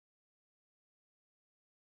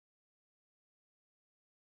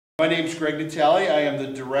My name's Greg Natale. I am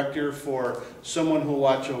the director for Someone Who'll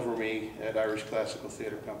Watch Over Me at Irish Classical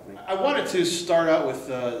Theatre Company. I wanted to start out with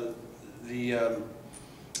the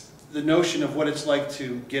notion of what it's like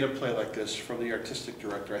to get a play like this from the artistic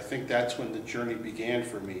director. I think that's when the journey began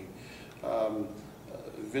for me.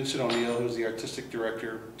 Vincent O'Neill, who's the artistic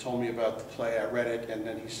director, told me about the play. I read it, and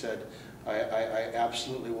then he said, I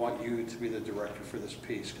absolutely want you to be the director for this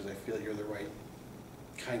piece because I feel you're the right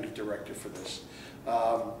kind of director for this.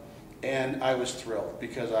 And I was thrilled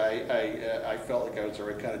because I felt like I was the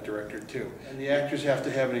right kind of director too. And the actors have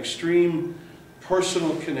to have an extreme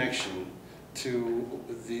personal connection to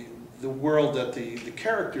the world that the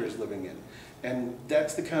character is living in. And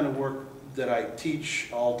that's the kind of work that I teach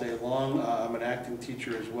all day long. I'm an acting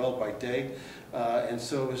teacher as well by day. And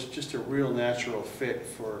so it was just a real natural fit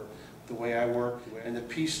for the way I work. And the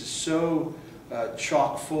piece is so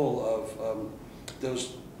chock full of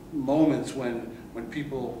those moments when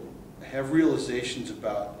people have realizations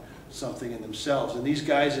about something in themselves. And these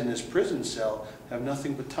guys in this prison cell have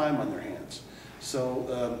nothing but time on their hands.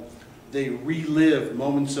 So they relive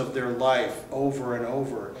moments of their life over and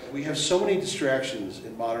over. We have so many distractions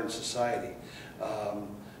in modern society.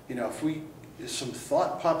 You know, if some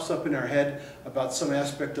thought pops up in our head about some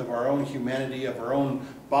aspect of our own humanity, of our own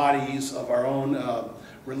bodies, of our own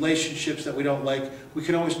relationships that we don't like, we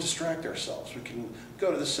can always distract ourselves. We can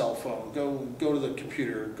go to the cell phone, go to the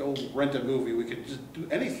computer, go rent a movie. We could just do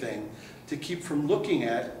anything to keep from looking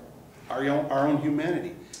at our own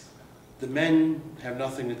humanity. The men have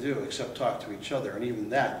nothing to do except talk to each other, and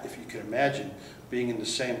even that, if you can imagine being in the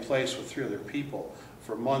same place with 3 other people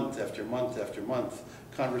for month after month after month,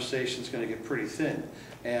 conversation's going to get pretty thin,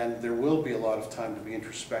 and there will be a lot of time to be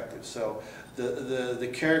introspective. So the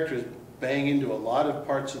characters bang into a lot of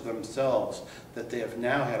parts of themselves that they have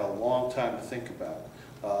now had a long time to think about.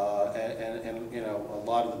 And you know, a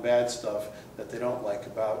lot of the bad stuff that they don't like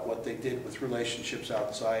about what they did with relationships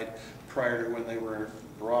outside prior to when they were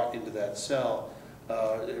brought into that cell,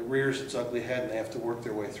 it rears its ugly head and they have to work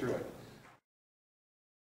their way through it.